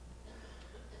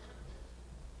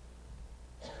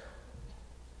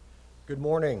Good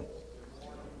morning.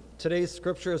 Today's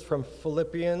scripture is from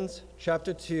Philippians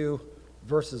chapter 2,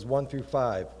 verses 1 through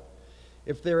 5.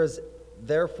 If there is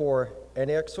therefore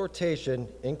any exhortation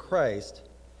in Christ,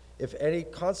 if any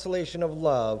consolation of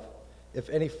love, if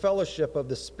any fellowship of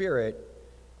the Spirit,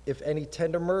 if any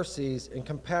tender mercies and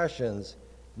compassions,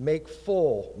 make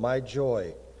full my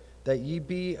joy, that ye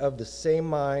be of the same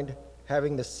mind,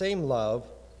 having the same love,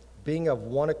 being of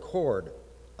one accord,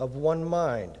 of one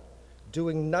mind,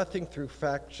 doing nothing through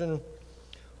faction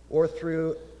or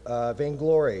through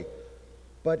vainglory,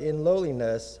 but in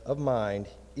lowliness of mind,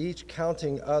 each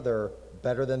counting other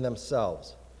better than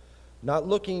themselves, not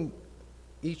looking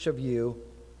each of you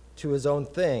to his own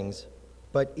things,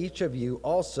 but each of you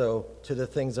also to the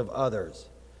things of others.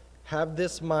 Have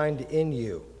this mind in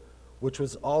you, which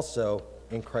was also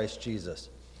in Christ Jesus.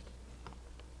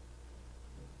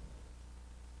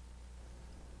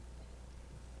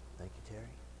 Thank you, Terry.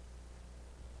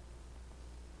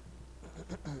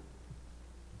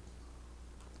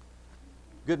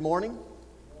 Good morning.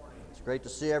 It's great to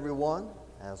see everyone,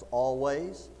 as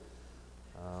always.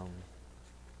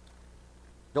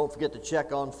 Don't forget to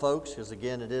check on folks, because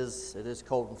again, it is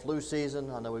cold and flu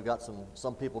season. I know we've got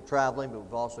some people traveling, but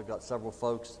we've also got several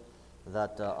folks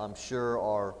that I'm sure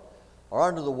are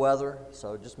under the weather.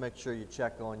 So just make sure you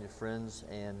check on your friends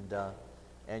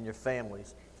and your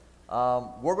families.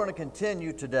 We're going to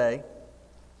continue today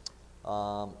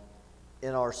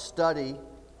in our study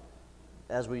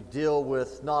as we deal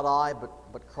with not I,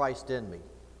 but Christ in me.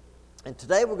 And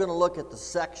today we're going to look at the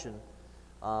section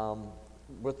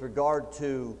with regard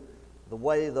to the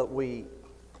way that we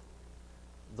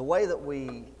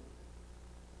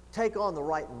take on the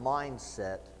right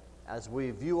mindset as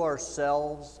we view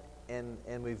ourselves and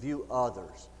we view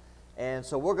others. And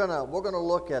so we're gonna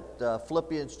look at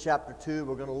Philippians chapter 2.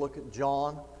 We're going to look at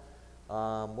John.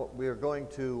 We are going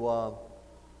to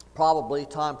probably,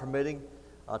 time permitting,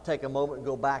 take a moment and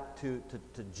go back to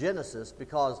Genesis,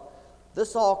 because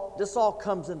this all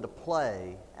comes into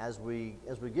play as we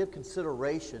give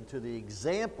consideration to the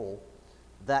example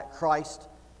that Christ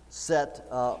set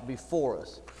before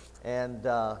us. And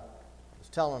I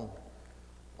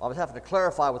was having to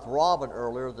clarify with Robin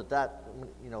earlier that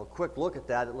a quick look at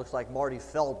that, it looks like Marty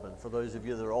Feldman, for those of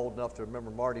you that are old enough to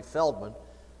remember Marty Feldman.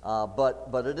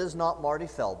 But it is not Marty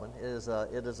Feldman. It is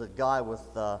a guy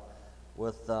with a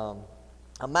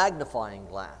magnifying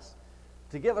glass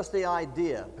to give us the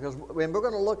idea, because we're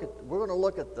going to look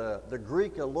at the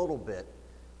Greek a little bit,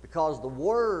 because the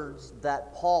words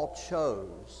that Paul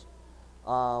chose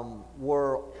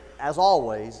were, as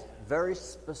always, very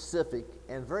specific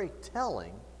and very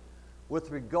telling with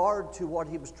regard to what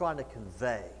he was trying to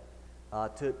convey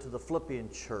to the Philippian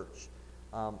church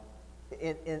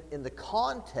in the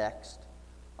context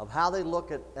of how they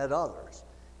look at others.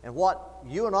 And what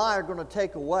you and I are going to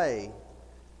take away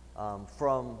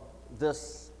from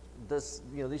these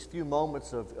few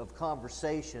moments of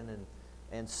conversation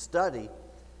and study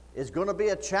is going to be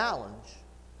a challenge.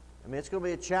 I mean, it's going to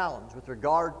be a challenge with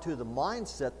regard to the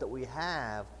mindset that we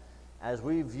have as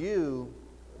we view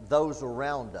those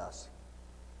around us.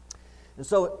 And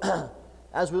so,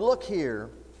 as we look here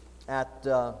at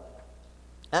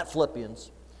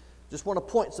Philippians, just want to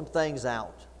point some things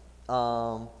out.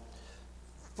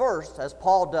 First, as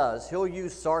Paul does, he'll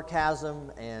use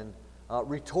sarcasm and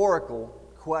rhetorical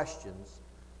questions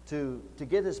to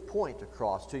get his point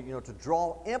across, to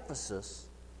draw emphasis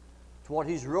to what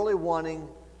he's really wanting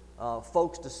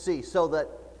folks to see, so that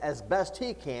as best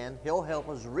he can, he'll help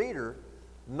his reader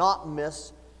not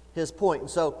miss his point. And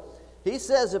so he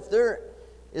says, if there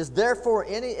is therefore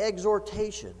any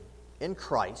exhortation in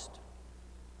Christ,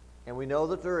 and we know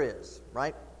that there is,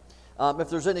 right? If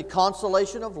there's any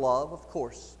consolation of love, of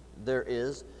course there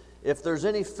is. If there's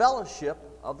any fellowship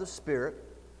of the Spirit,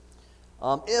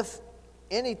 if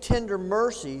any tender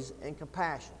mercies and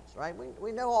compassions, right?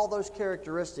 We know all those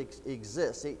characteristics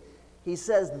exist. He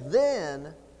says,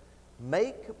 then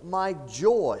make my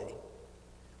joy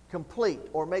complete,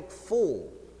 or make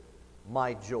full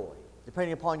my joy,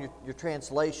 depending upon your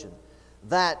translation,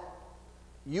 that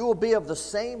you will be of the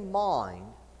same mind.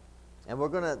 And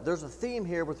there's a theme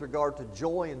here with regard to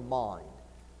joy and mind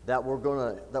that we're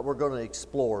going to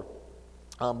explore.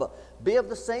 But be of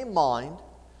the same mind,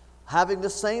 having the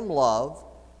same love,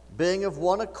 being of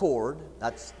one accord.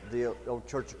 That's the old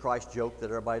Church of Christ joke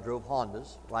that everybody drove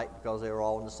Hondas, right? Because they were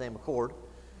all in the same accord.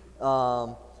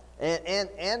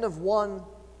 And of one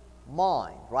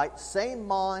mind, right? Same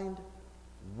mind,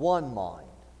 one mind,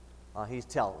 he's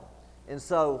telling them. And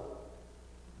so,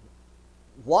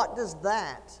 what does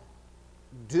that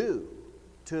do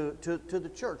to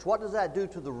the church? What does that do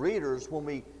to the readers when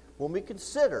when we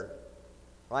consider,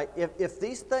 right, if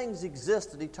these things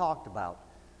exist that he talked about,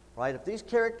 right, if these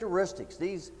characteristics,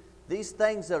 these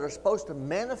things that are supposed to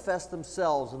manifest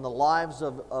themselves in the lives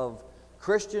of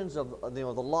Christians, of the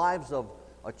lives of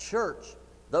a church,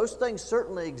 those things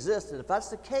certainly exist. And if that's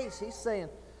the case, he's saying,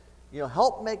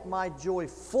 help make my joy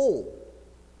full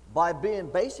by being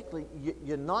basically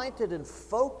united and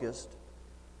focused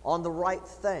on the right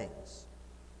things,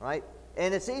 right?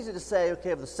 And it's easy to say,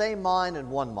 okay, of the same mind and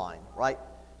one mind, right?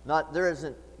 There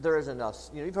isn't a,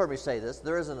 you've heard me say this,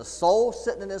 there isn't a soul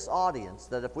sitting in this audience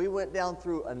that if we went down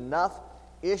through enough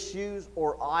issues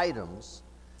or items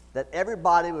that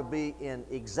everybody would be in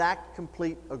exact,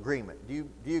 complete agreement. Do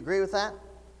you agree with that?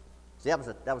 See, that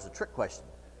was a trick question.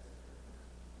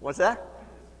 What's that?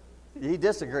 He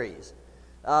disagrees.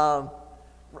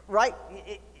 Right?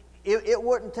 It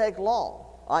wouldn't take long.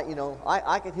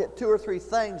 I could hit 2 or 3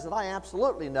 things that I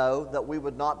absolutely know that we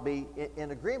would not be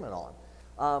in agreement on.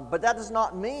 But that does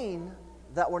not mean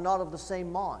that we're not of the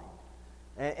same mind.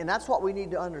 And that's what we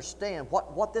need to understand,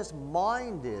 what this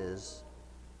mind is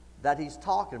that he's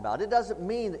talking about. It doesn't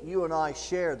mean that you and I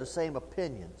share the same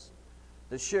opinions,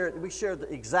 we share the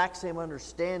exact same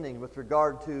understanding with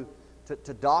regard to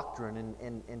doctrine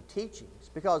and teachings.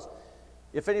 Because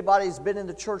if anybody's been in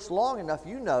the church long enough,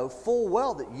 you know full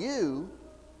well that you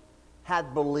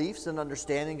had beliefs and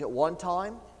understanding at one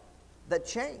time that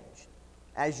changed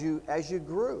as you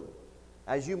grew,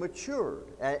 as you matured,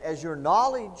 as your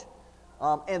knowledge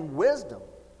and wisdom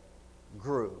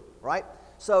grew, right?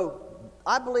 So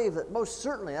I believe that most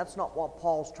certainly that's not what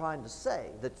Paul's trying to say,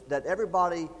 that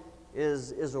everybody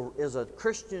is a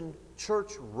Christian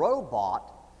church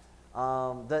robot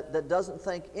that doesn't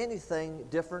think anything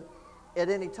different at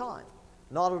any time.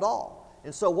 Not at all.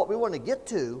 And so what we want to get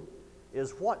to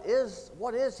is what is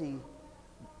he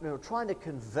trying to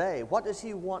convey? What does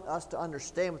he want us to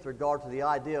understand with regard to the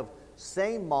idea of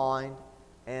same mind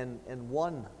and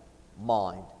one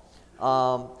mind?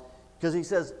 Because he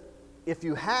says, if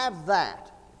you have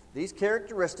that, these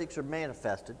characteristics are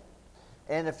manifested,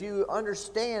 and if you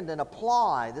understand and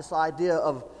apply this idea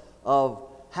of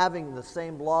having the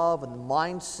same love and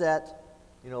mindset,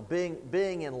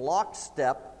 being in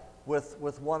lockstep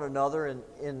with one another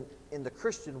in the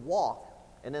Christian walk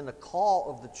and in the call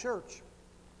of the church,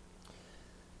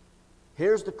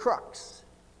 here's the crux.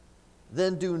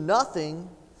 Then do nothing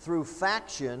through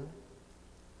faction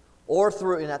or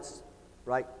through, and that's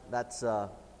right, that's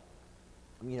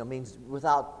means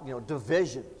without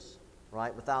divisions,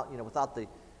 right? Without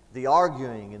the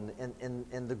arguing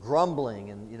and the grumbling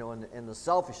and the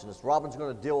selfishness. Robin's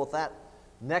going to deal with that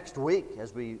next week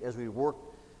as we work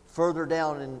further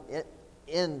down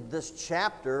in this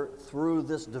chapter through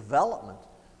this development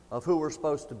of who we're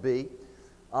supposed to be.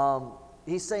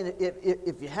 He's saying that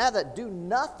if you have that, do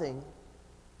nothing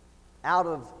out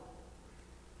of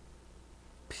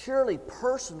purely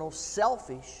personal,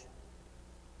 selfish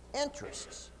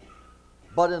interests,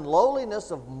 but in lowliness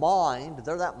of mind.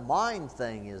 There that mind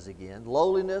thing is again,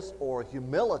 lowliness or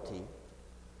humility,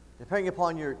 depending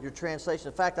upon your translation.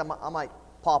 In fact, I might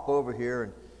pop over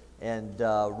here and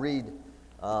read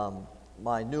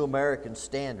my New American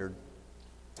Standard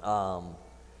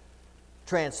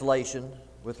translation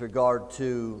with regard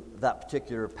to that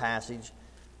particular passage.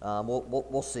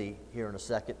 We'll see here in a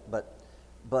second, but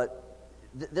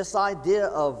this idea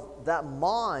of that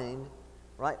mind,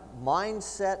 right?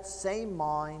 Mindset, same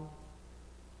mind,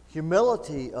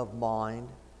 humility of mind,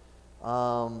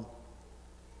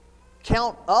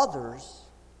 count others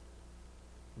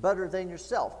better than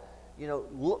yourself.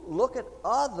 Look at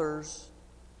others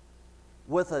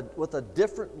with a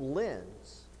different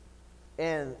lens,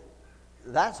 and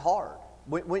that's hard.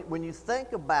 When you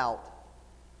think about,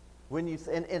 and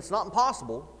it's not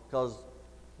impossible, because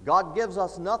God gives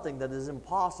us nothing that is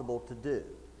impossible to do.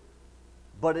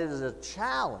 But it is a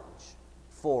challenge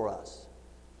for us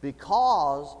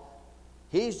because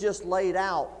he's just laid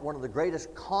out one of the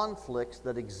greatest conflicts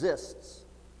that exists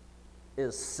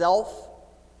is self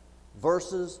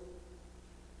versus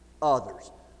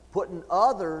others. Putting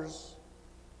others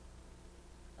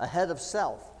ahead of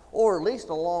self, or at least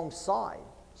alongside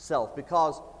self.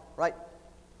 Because, right,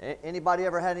 anybody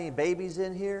ever had any babies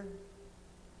in here?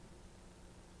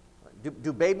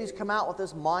 Do babies come out with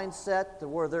this mindset to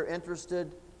where they're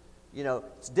interested?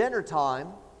 It's dinner time.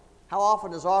 How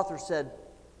often has Arthur said,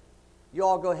 you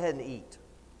all go ahead and eat?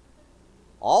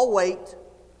 I'll wait.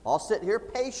 I'll sit here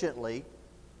patiently.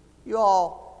 You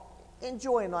all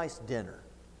enjoy a nice dinner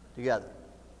together.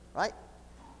 Right?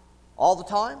 All the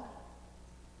time?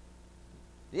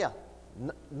 Yeah.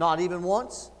 Not even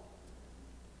once?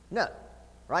 No.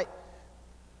 Right?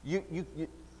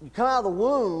 you come out of the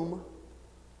womb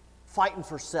fighting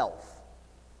for self,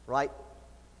 right?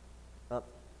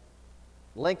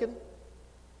 Lincoln?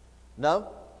 No?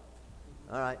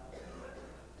 All right.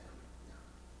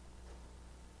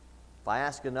 If I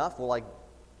ask enough, do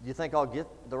you think I'll get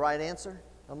the right answer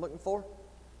I'm looking for?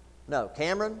 No.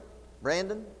 Cameron?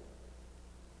 Brandon?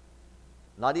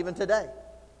 Not even today.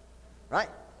 Right?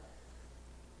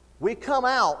 We come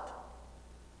out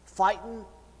fighting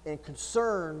and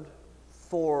concerned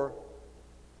for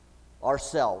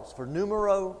ourselves, for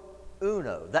numero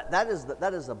uno.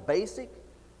 That is a basic,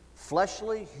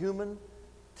 fleshly, human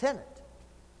tenet.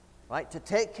 Right? To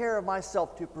take care of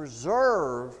myself, to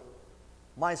preserve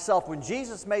myself. When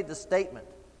Jesus made the statement,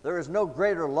 there is no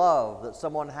greater love that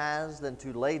someone has than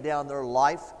to lay down their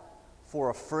life for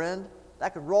a friend,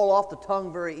 that could roll off the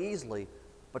tongue very easily.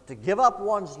 But to give up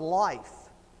one's life,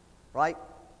 right?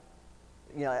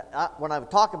 You know, when I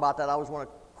talk about that, I always want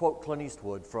to quote Clint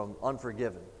Eastwood from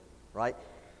Unforgiven, right?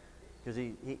 Because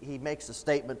he makes a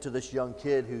statement to this young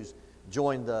kid who's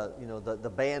joined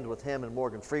the band with him and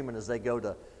Morgan Freeman as they go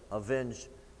to avenge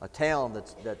a town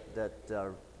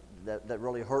that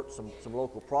really hurt some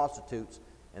local prostitutes,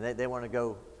 and they want to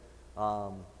go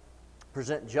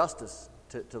present justice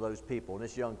to those people. And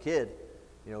this young kid,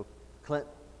 Clint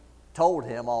told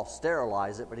him, "I'll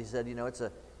sterilize it," but he said,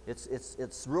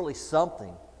 it's really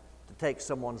something to take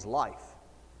someone's life,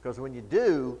 because when you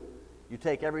do, you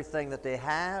take everything that they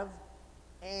have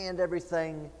and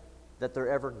everything that they're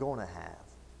ever going to have.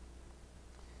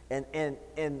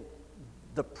 And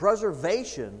the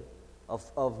preservation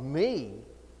of me,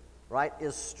 right,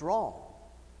 is strong.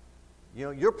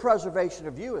 Your preservation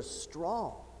of you is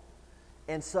strong.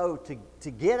 And so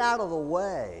to get out of the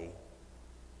way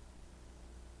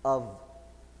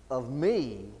of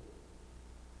me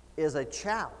is a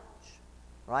challenge,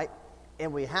 right?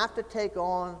 And we have to take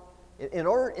on, in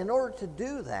order to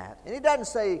do that, and he doesn't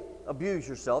say abuse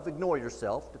yourself, ignore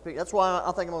yourself. That's why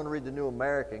I think I'm going to read the New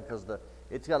American, because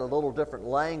it's got a little different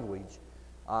language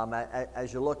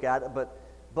as you look at it.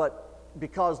 But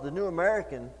because the New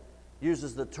American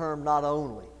uses the term not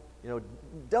only.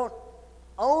 Don't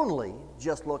only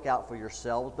just look out for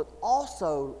yourselves, but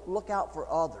also look out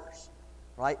for others,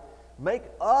 right? Make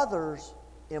others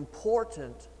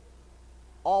important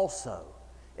also.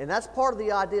 And that's part of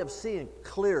the idea of seeing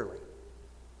clearly,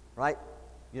 right?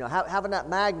 Having that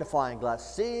magnifying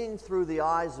glass, seeing through the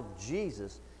eyes of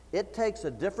Jesus. It takes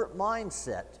a different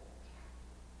mindset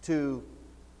to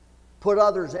put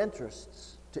others'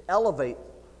 interests, to elevate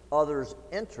others'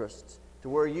 interests, to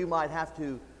where you might have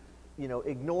to,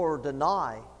 ignore or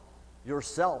deny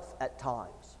yourself at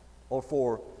times, or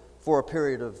for a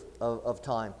period of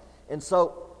time. And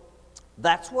so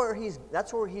that's where he's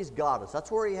got us.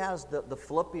 That's where he has the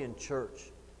Philippian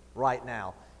church right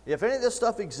now. If any of this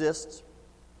stuff exists,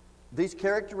 these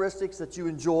characteristics that you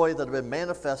enjoy that have been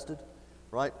manifested,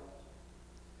 right?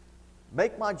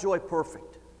 Make my joy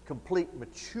perfect, complete,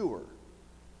 mature,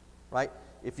 right?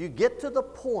 If you get to the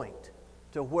point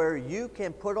to where you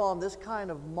can put on this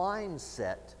kind of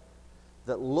mindset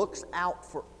that looks out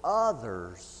for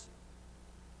others,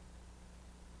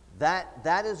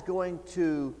 that is going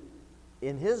to,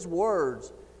 in his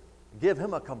words, give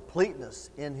him a completeness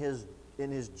in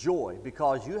his joy,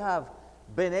 because you have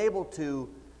been able to,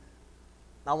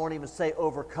 I won't even say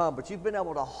overcome, but you've been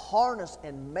able to harness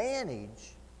and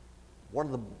manage one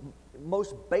of the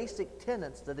most basic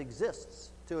tenets that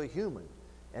exists to a human,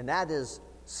 and that is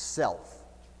self.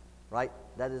 Right?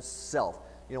 That is self.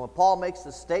 When Paul makes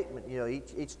the statement,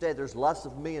 each day there's less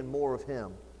of me and more of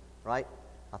him, right?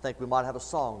 I think we might have a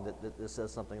song that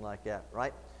says something like that,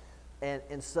 right?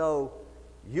 And so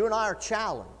you and I are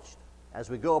challenged as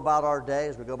we go about our day,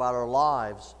 as we go about our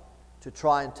lives, to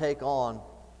try and take on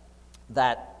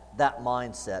that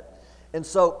mindset. And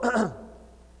so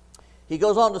he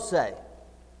goes on to say,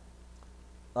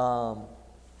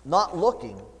 not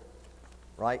looking,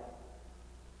 right?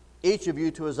 Each of you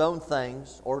to his own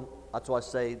things, or that's why I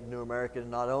say New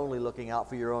American, not only looking out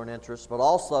for your own interests, but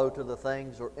also to the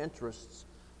things or interests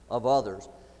of others.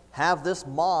 Have this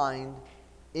mind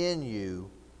in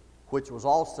you, which was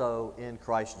also in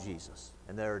Christ Jesus.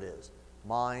 And there it is.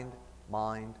 Mind,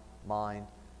 mind, mind,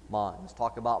 mind. Let's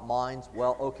talk about minds.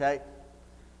 Well, okay.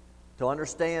 To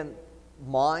understand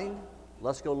mind,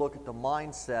 let's go look at the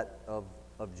mindset of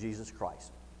Jesus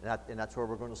Christ. And that's where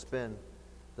we're going to spend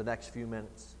the next few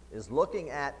minutes, is looking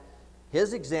at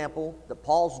his example that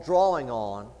Paul's drawing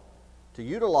on to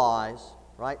utilize,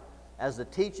 right, as the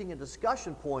teaching and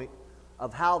discussion point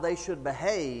of how they should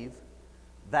behave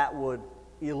that would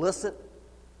elicit,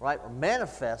 right, or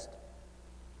manifest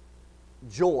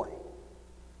joy,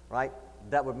 right?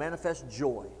 that would manifest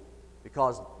joy,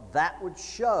 because that would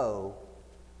show,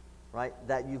 right,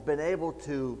 that you've been able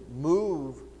to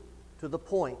move to the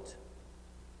point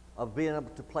of being able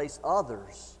to place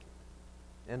others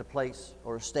in a place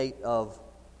or a state of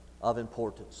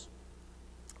importance.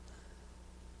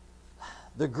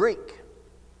 The Greek,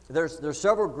 there's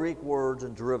several Greek words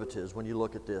and derivatives when you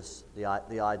look at this, the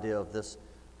idea of this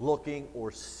looking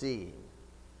or seeing.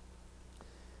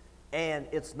 And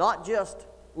it's not just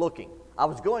looking. I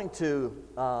was going to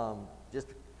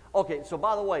okay, so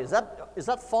by the way, is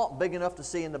that font big enough to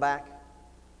see in the back?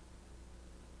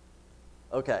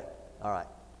 Okay, all right.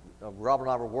 Robert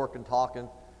and I were working, talking.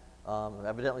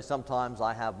 Evidently, sometimes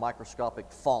I have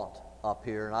microscopic font up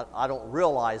here, and I don't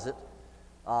realize it.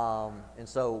 And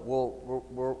so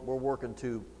we're working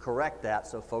to correct that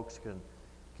so folks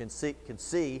can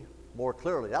see more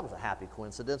clearly. That was a happy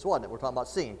coincidence, wasn't it? We're talking about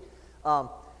seeing.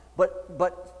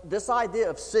 But this idea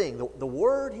of seeing, the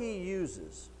word he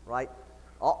uses, right,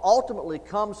 ultimately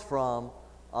comes from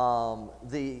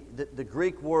the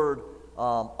Greek word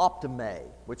optime,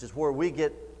 which is where we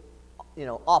get,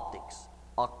 optics,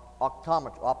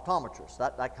 optometrists,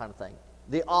 that kind of thing.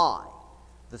 The eye,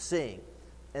 the seeing.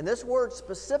 And this word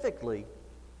specifically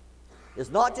is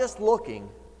not just looking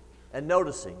and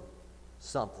noticing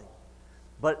something,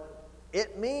 but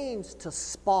it means to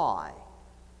spy,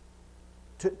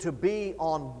 to be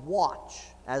on watch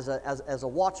as a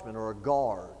watchman or a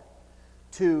guard,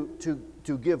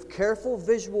 to give careful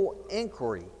visual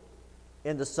inquiry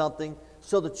into something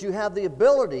so that you have the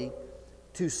ability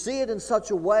to see it in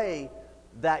such a way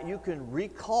that you can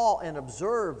recall and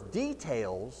observe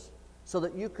details so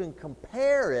that you can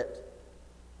compare it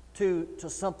to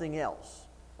something else,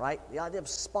 right? The idea of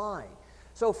spying.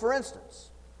 So, for instance,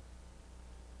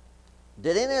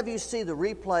 did any of you see the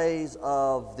replays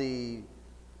of the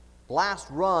last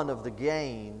run of the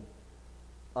game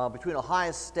between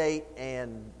Ohio State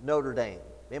and Notre Dame?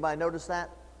 Anybody notice that?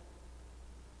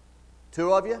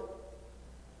 Two of you?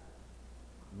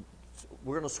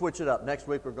 We're going to switch it up. Next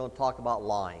week we're going to talk about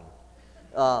lying.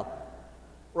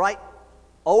 Right?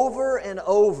 Over and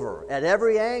over, at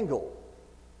every angle,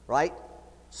 right?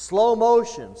 Slow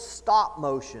motion, stop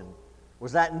motion.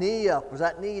 Was that knee up? Was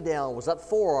that knee down? Was that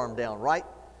forearm down, right?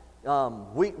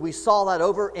 We saw that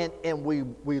over, and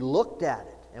we looked at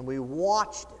it, and we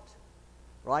watched it,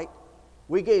 right?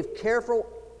 We gave careful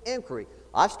inquiry.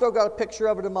 I've still got a picture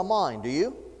of it in my mind. Do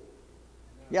you?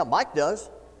 Yeah, Mike does.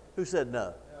 Who said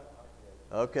no?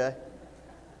 Okay.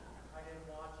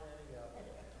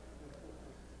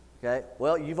 Okay.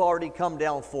 Well, you've already come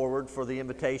down forward for the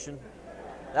invitation.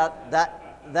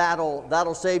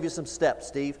 That'll save you some steps,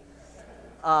 Steve.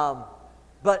 But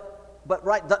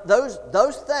right,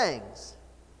 those things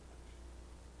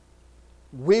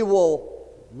we will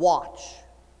watch.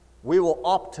 We will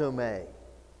optome.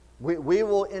 We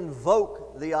will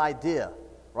invoke the idea,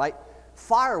 right?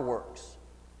 Fireworks,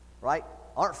 right?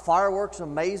 Aren't fireworks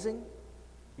amazing?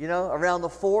 Around the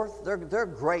 4th, they're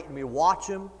great, and we watch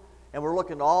them, and we're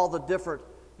looking at all the different,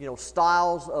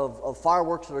 styles of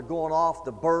fireworks that are going off,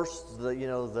 the bursts,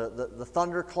 the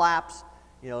thunderclaps,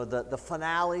 the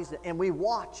finales, and we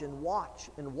watch and watch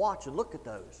and watch and look at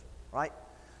those, right?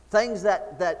 Things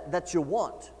that you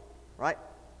want, right?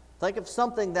 Think of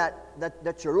something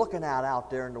that you're looking at out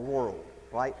there in the world,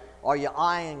 right? Are you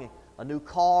eyeing a new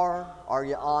car? Are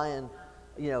you eyeing,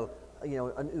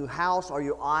 a new house? Are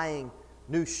you eyeing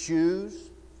new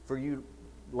shoes for you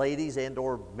ladies and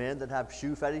or men that have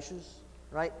shoe fetishes,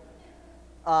 right?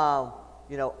 Are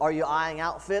you eyeing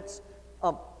outfits?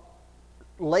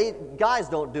 Guys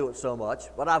don't do it so much,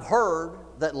 but I've heard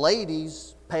that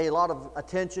ladies pay a lot of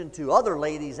attention to other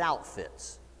ladies'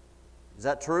 outfits. Is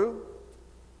that true?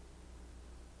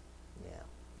 Yeah.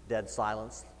 Dead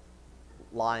silence.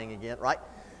 Lying again, right?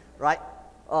 Right?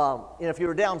 If you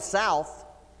were down south,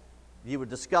 you would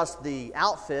discuss the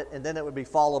outfit, and then it would be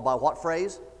followed by what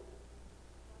phrase?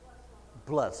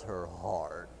 Bless her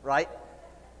heart, right?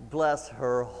 Bless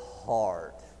her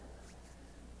heart.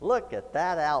 Look at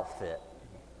that outfit.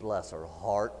 Bless her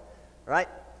heart, right?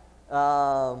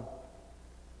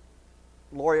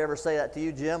 Lori ever say that to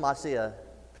you, Jim? I see a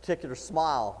particular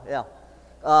smile. Yeah.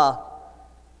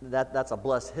 That's a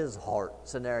bless his heart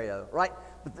scenario, right?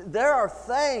 But there are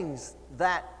things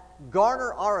that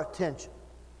garner our attention.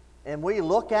 And we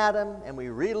look at them, and we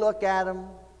re-look at them,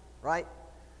 right?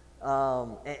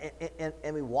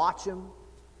 And we watch them,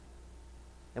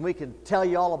 and we can tell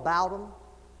you all about them.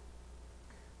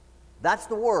 That's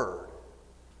the word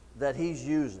that he's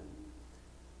using.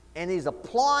 And he's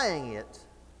applying it,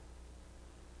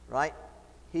 right?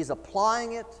 He's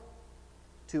applying it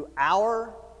to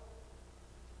our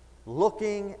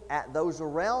looking at those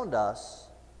around us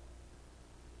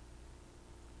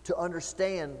to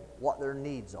understand what their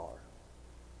needs are.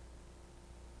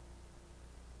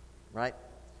 Right?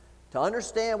 To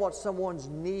understand what someone's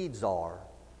needs are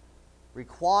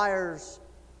requires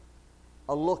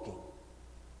a looking.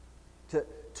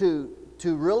 To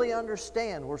really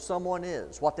understand where someone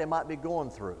is, what they might be going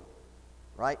through.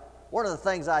 Right? One of the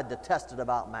things I detested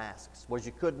about masks was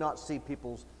you could not see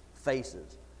people's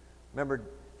faces. Remember,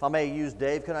 if I may use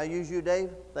Dave, can I use you,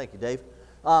 Dave? Thank you, Dave.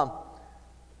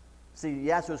 See,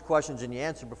 you ask those questions and you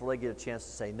answer before they get a chance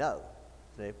to say no,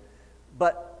 Dave.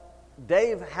 But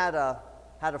Dave had a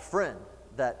friend,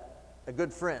 a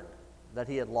good friend that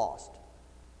he had lost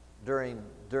during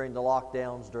the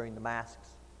lockdowns, during the masks.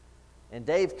 And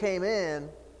Dave came in.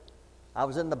 I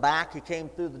was in the back. He came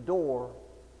through the door,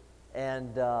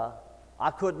 and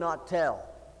I could not tell.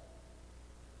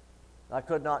 But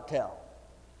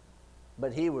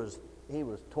he was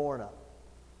torn up.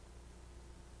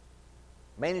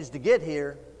 Managed to get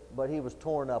here, but he was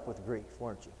torn up with grief,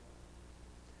 weren't you?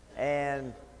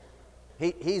 And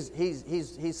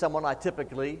he's someone I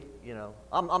typically,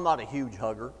 I'm not a huge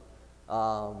hugger,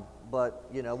 but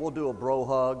we'll do a bro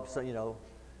hug, so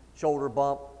shoulder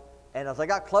bump. And as I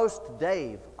got close to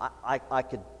Dave, I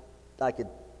could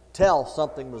tell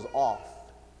something was off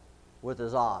with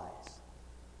his eyes.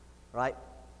 Right?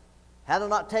 Had I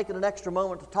not taken an extra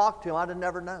moment to talk to him, I'd have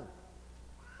never known.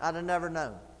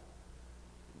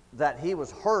 That he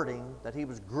was hurting, that he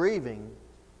was grieving,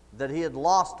 that he had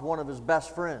lost one of his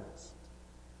best friends,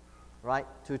 right,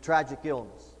 to a tragic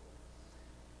illness.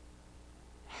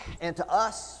 And to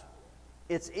us,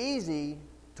 it's easy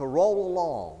to roll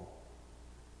along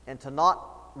and to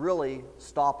not really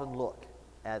stop and look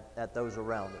at those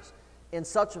around us in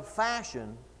such a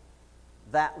fashion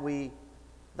that we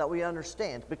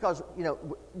understand. Because,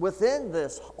 within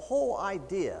this whole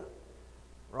idea,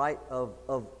 right,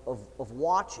 of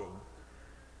watching,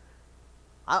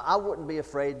 I wouldn't be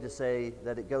afraid to say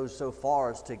that it goes so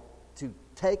far as to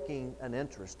taking an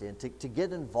interest in, to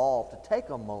get involved, to take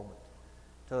a moment,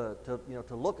 to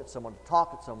look at someone, to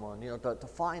talk at someone, to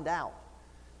find out.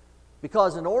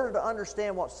 Because in order to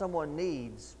understand what someone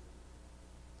needs,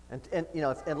 and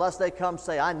unless they come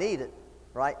say, I need it,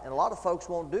 right? And a lot of folks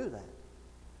won't do that.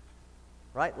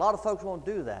 Right? A lot of folks won't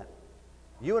do that.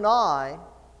 You and I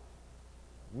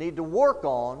need to work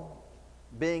on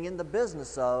being in the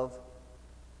business of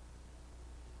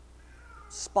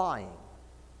spying,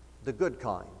 the good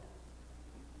kind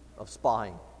of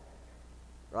spying,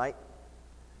 right?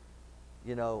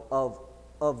 Of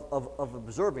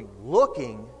observing,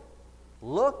 looking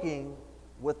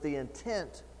with the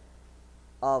intent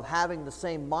of having the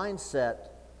same mindset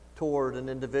toward an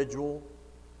individual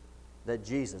that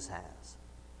Jesus has,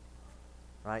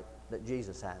 right? That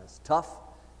Jesus has. Tough.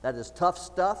 That is tough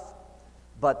stuff,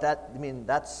 but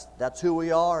that's who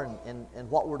we are and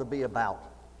what we're to be about.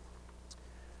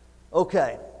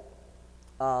 Okay,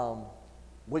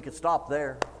 we could stop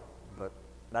there, but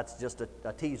that's just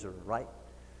a teaser, right?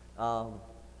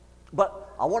 But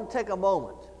I want to take a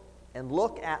moment and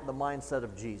look at the mindset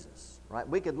of Jesus, right?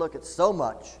 We could look at so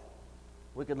much.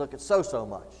 We could look at so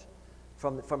much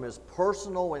from his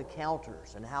personal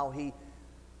encounters and how he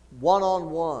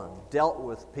one-on-one dealt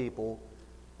with people.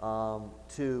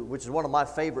 Which is one of my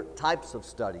favorite types of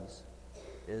studies,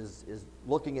 is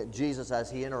looking at Jesus as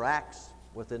he interacts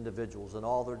with individuals in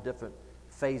all their different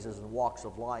phases and walks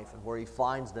of life, and where he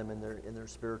finds them in their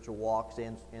spiritual walks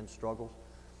and struggles.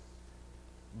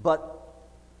 But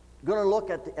going to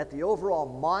look at the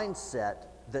overall mindset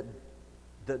that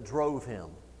drove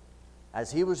him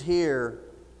as he was here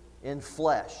in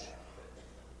flesh.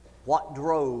 What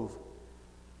drove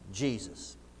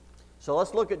Jesus? So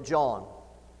let's look at John.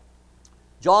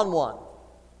 John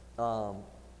 1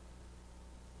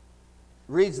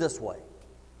 reads this way.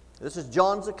 This is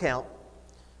John's account.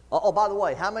 Oh, by the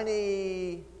way, how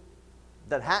many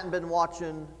that hadn't been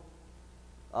watching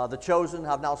The Chosen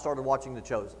have now started watching The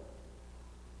Chosen?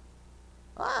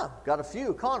 Got a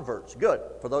few converts. Good.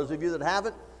 For those of you that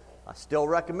haven't, I still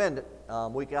recommend it.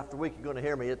 Week after week, you're going to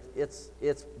hear me.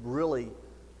 It's really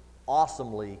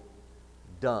awesomely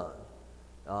done.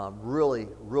 Really,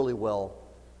 really well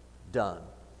done.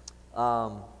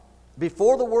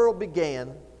 Before the world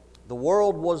began, the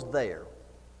world was there.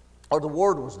 Or the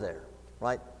Word was there,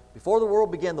 right? Before the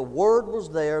world began, the Word was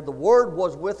there. The Word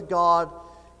was with God,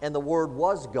 and the Word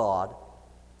was God.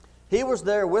 He was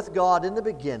there with God in the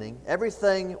beginning.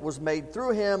 Everything was made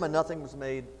through Him, and nothing was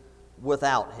made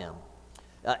without Him.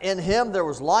 In Him there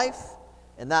was life,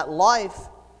 and that life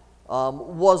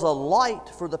was a light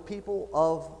for the people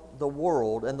of the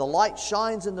world, and the light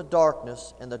shines in the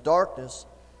darkness, and the darkness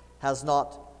has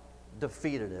not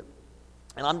defeated it.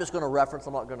 And I'm just going to reference,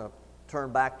 I'm not going to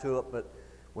turn back to it, but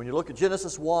when you look at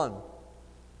Genesis 1,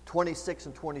 26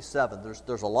 and 27,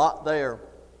 there's a lot there,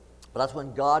 but that's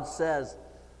when God says,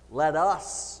 let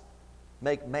us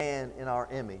make man in our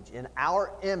image. In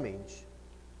our image,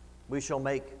 we shall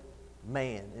make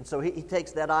man. And so he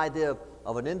takes that idea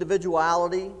of an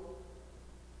individuality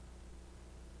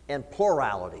and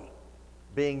plurality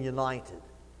being united,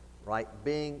 right?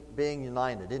 Being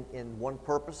united in one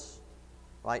purpose,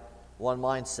 right? One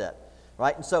mindset,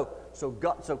 right? And so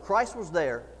Christ was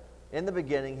there in the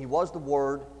beginning. He was the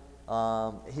Word.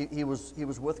 He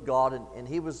was with God, and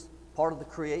he was part of the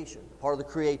creation, part of the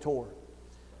Creator.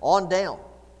 On down,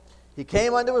 he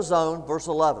came unto his own, verse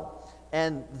 11,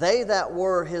 and they that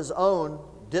were his own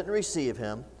didn't receive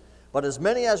him, but as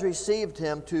many as received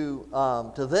him, to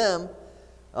them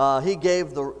he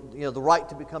gave the right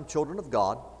to become children of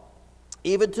God,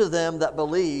 even to them that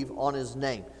believe on his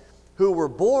name, who were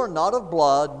born not of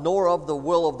blood, nor of the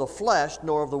will of the flesh,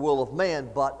 nor of the will of man,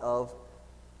 but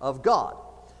of God.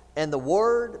 And the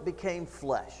Word became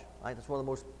flesh. Right? That's one of the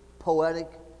most poetic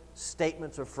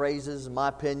statements or phrases, in my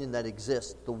opinion, that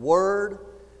exist. The Word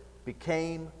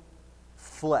became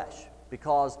flesh,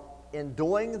 because in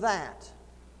doing that,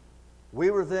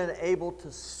 we were then able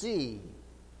to see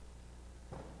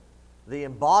the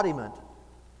embodiment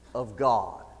of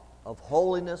God, of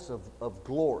holiness, of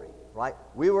glory, right?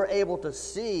 We were able to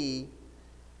see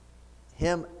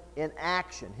Him in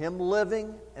action, Him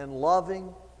living and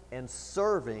loving and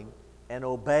serving and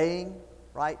obeying,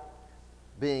 right?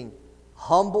 Being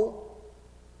humble.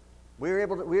 We were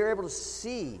able to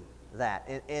see that.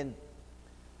 And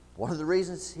one of the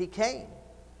reasons He came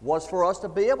was for us to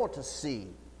be able to see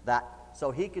that,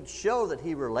 so He could show that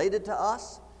He related to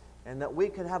us and that we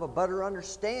could have a better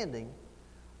understanding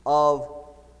of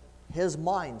His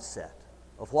mindset,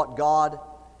 of what God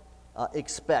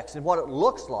expects and what it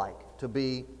looks like to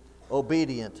be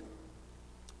obedient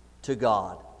to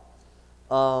God.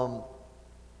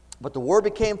 But the Word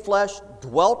became flesh,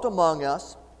 dwelt among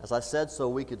us, as I said, so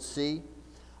we could see.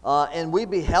 And we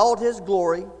beheld His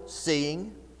glory,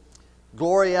 seeing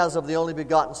glory as of the only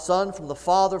begotten Son from the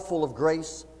Father, full of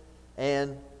grace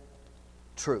and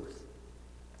truth.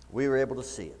 We were able to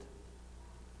see it.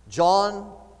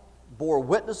 John bore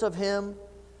witness of Him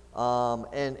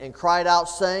and cried out,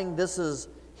 saying, This is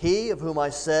He of whom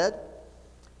I said,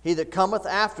 He that cometh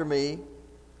after me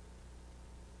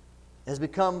has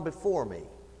become before me.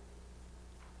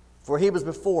 For He was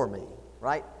before me.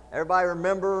 Right? Everybody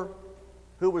remember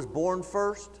who was born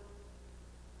first?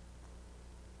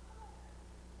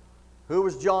 Who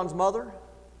was John's mother?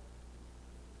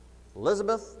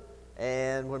 Elizabeth.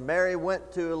 And when Mary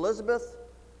went to Elizabeth,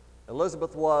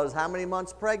 Elizabeth was how many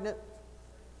months pregnant?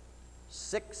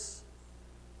 6.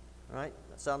 Right?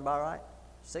 That sound about right?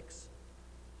 6.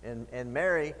 And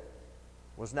Mary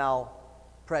was now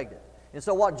pregnant. And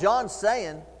so what John's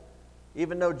saying,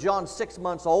 even though John's 6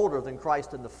 months older than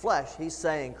Christ in the flesh, he's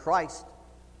saying Christ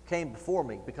came before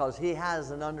me, because he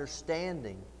has an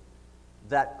understanding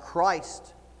that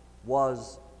Christ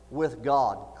was with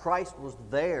God. Christ was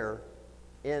there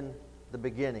in the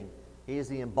beginning. He is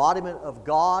the embodiment of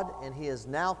God, and He has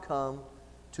now come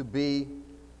to be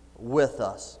with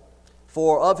us.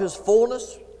 For of His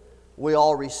fullness we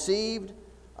all received,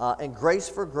 and grace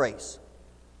for grace.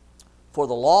 For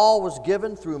the law was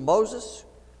given through Moses,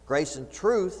 grace and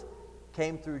truth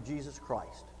came through Jesus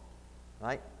Christ.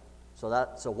 Right?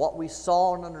 So what we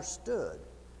saw and understood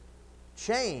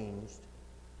changed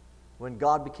when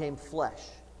God became flesh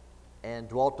and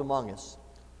dwelt among us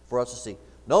for us to see.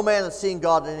 No man hath seen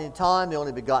God at any time, the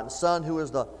only begotten Son, who is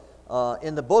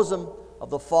in the bosom of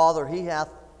the Father, He hath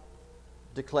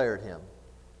declared Him.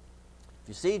 If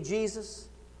you see Jesus,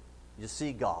 you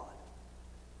see God.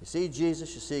 You see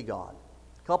Jesus, you see God.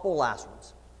 A couple last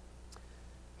ones.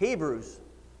 Hebrews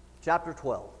chapter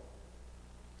 12.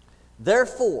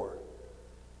 Therefore,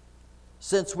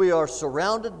 since we are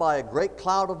surrounded by a great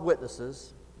cloud of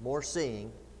witnesses, more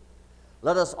seeing,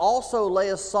 let us also lay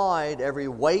aside every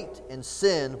weight and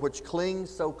sin which clings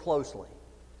so closely.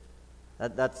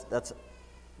 That's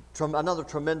another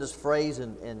tremendous phrase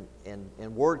in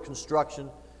word construction,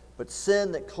 but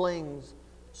sin that clings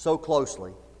so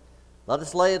closely. Let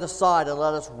us lay it aside and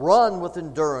let us run with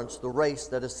endurance the race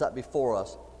that is set before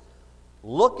us,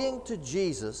 looking to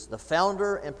Jesus, the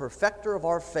founder and perfecter of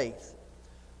our faith,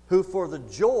 who for the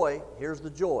joy, here's the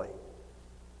joy,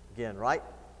 again, right?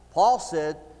 Paul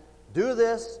said, do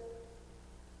this,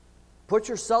 put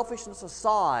your selfishness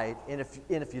aside, and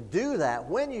if you do that,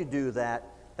 when you do that,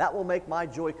 that will make my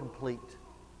joy complete.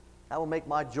 That will make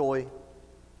my joy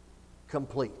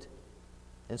complete.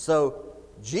 And so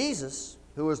Jesus,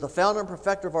 who is the founder and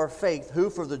perfecter of our faith, who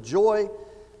for the joy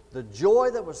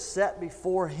that was set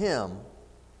before him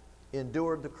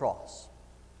endured the cross,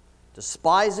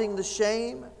 despising the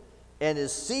shame, and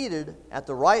is seated at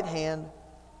the right hand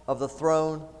of the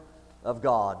throne of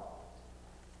God.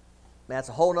 Man, that's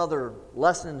a whole other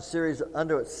lesson and series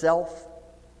unto itself.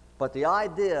 But the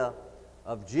idea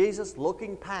of Jesus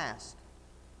looking past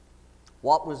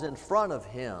what was in front of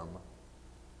him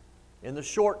in the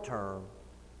short term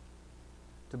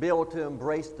to be able to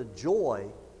embrace the joy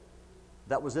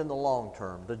that was in the long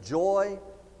term, the joy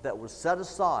that was set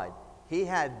aside. He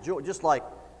had joy, just like,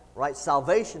 right,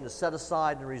 salvation is set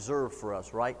aside and reserved for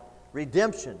us, right?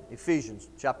 Redemption, Ephesians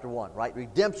chapter 1, right?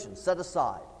 Redemption set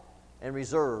aside and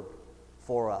reserved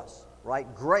for us, right?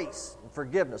 Grace and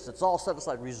forgiveness, it's all set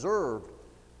aside, reserved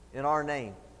in our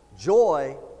name.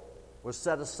 Joy was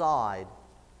set aside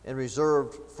and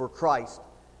reserved for Christ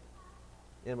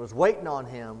and was waiting on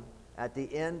him at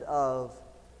the end of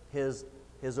his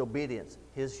obedience,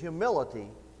 his humility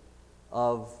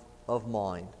of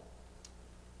mind.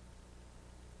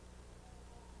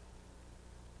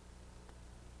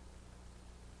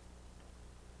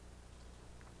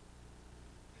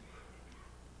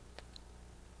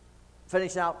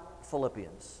 Finish out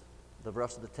Philippians, the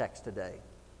rest of the text today.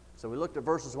 So we looked at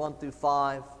verses 1 through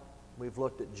 5. We've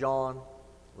looked at John.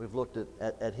 We've looked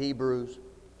at Hebrews.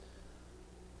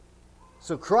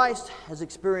 So Christ has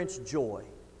experienced joy.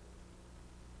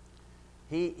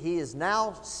 He is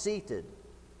now seated.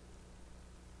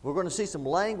 We're going to see some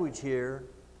language here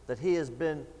that he has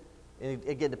been,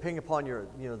 again, depending upon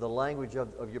the language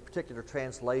of your particular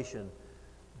translation,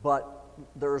 but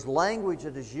there's language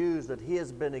that is used that he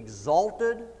has been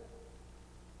exalted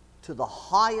to the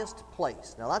highest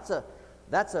place. Now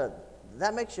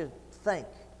that makes you think,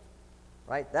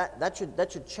 right? That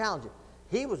should challenge you.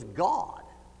 He was God.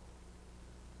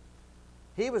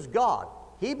 He was God.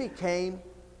 He became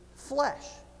flesh.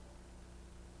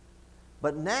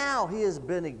 But now he has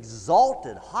been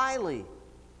exalted, highly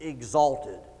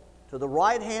exalted, to the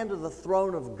right hand of the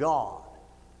throne of God.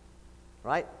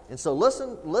 Right? And so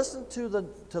listen to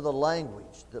the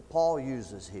language that Paul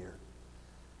uses here.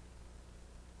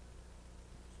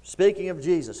 Speaking of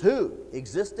Jesus, who,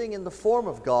 existing in the form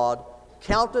of God,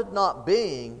 counted not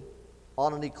being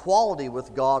on an equality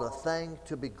with God a thing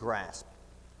to be grasped,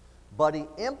 but he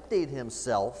emptied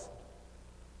himself.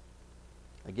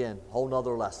 Again, whole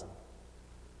nother lesson.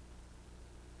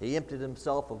 He emptied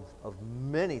himself of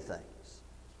many things.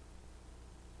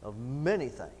 Of many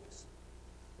things.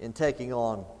 In taking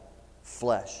on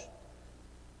flesh.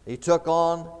 He took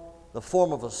on the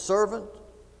form of a servant,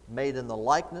 made in the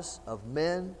likeness of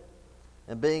men,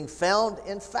 and being found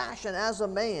in fashion as a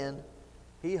man,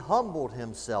 he humbled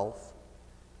himself,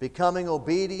 becoming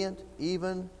obedient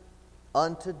even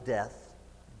unto death,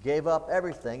 gave up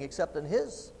everything except in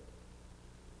his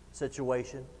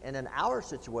situation and in our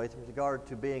situation with regard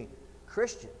to being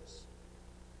Christians.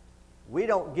 We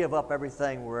don't give up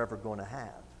everything we're ever going to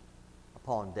have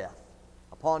upon death.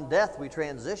 Upon death, we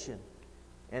transition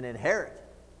and inherit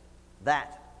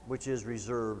that which is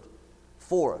reserved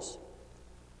for us.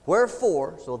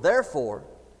 Wherefore, so therefore,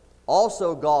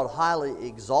 also God highly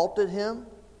exalted him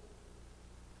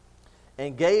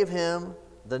and gave him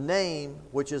the name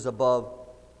which is above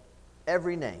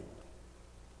every name,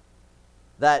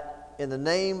 that in the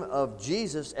name of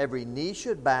Jesus every knee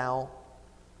should bow,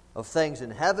 of things in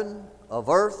heaven, of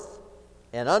earth,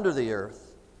 and under the earth,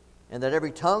 and that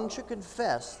every tongue should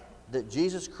confess that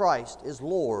Jesus Christ is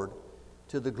Lord,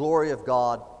 to the glory of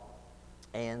God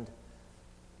and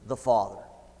the Father.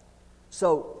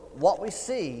 So what we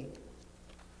see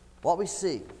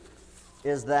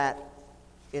is that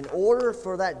in order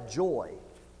for that joy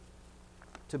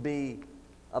to be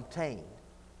obtained,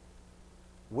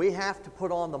 we have to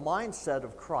put on the mindset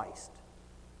of Christ.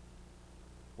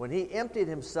 When he emptied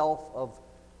himself of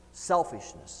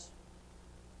selfishness,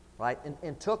 right,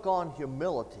 and took on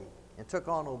humility, and took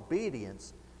on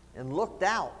obedience, and looked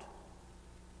out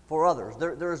for others.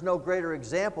 There is no greater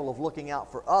example of looking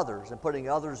out for others and putting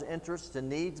others' interests and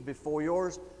needs before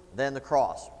yours than the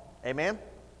cross. Amen?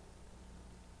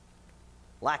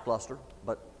 Lackluster,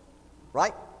 but,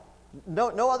 right?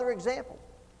 No other example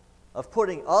of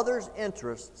putting others'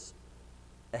 interests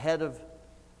ahead of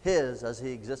his as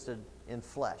he existed in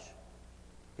flesh.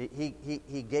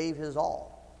 He gave his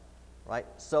all. Right?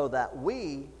 So that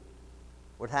we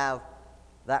would have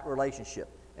that relationship.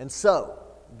 And so,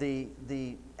 the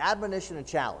admonition and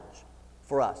challenge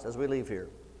for us as we leave here,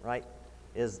 right,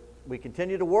 is we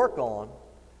continue to work on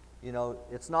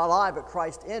it's not I, but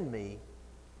Christ in me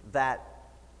that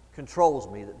controls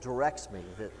me, that directs me,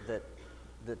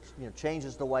 that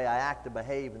changes the way I act and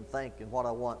behave and think and what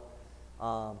I want.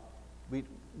 We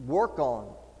work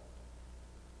on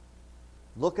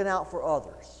looking out for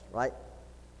others, right?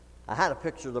 There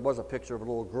was a picture of a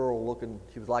little girl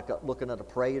she was like looking at a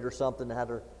parade or something, that had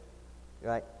her,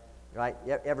 right?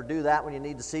 You ever do that when you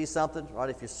need to see something, right?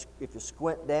 If you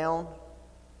squint down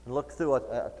and look through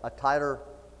a tighter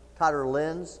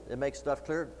lens, it makes stuff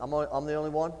clear. I'm the only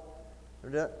one who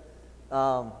do it.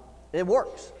 It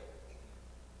works.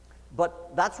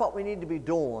 But that's what we need to be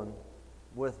doing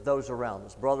with those around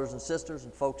us, brothers and sisters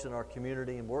and folks in our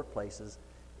community and workplaces,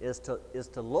 is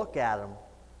to look at them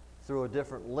through a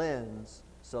different lens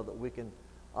so that we can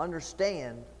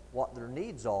understand what their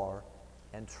needs are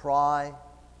and try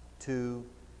to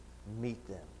meet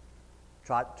them.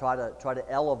 Try to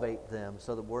elevate them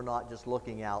so that we're not just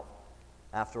looking out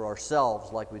after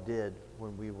ourselves like we did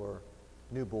when we were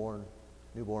newborn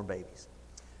babies.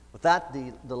 With that,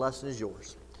 the lesson is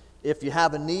yours. If you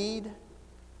have a need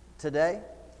today,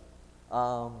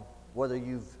 whether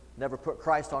you've never put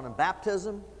Christ on in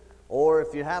baptism, or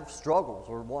if you have struggles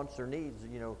or wants or needs,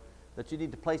 that you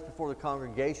need to place before the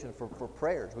congregation for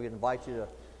prayers, we invite you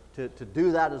to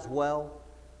do that as well,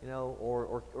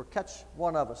 or catch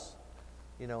one of us,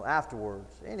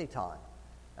 afterwards, anytime,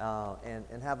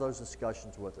 and have those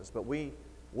discussions with us. But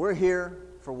we're here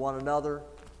for one another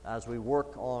as we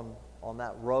work on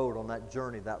that road, on that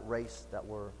journey, that race that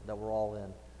we're all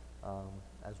in,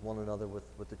 as one another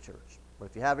with the church. But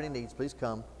if you have any needs, please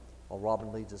come while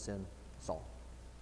Robin leads us in song.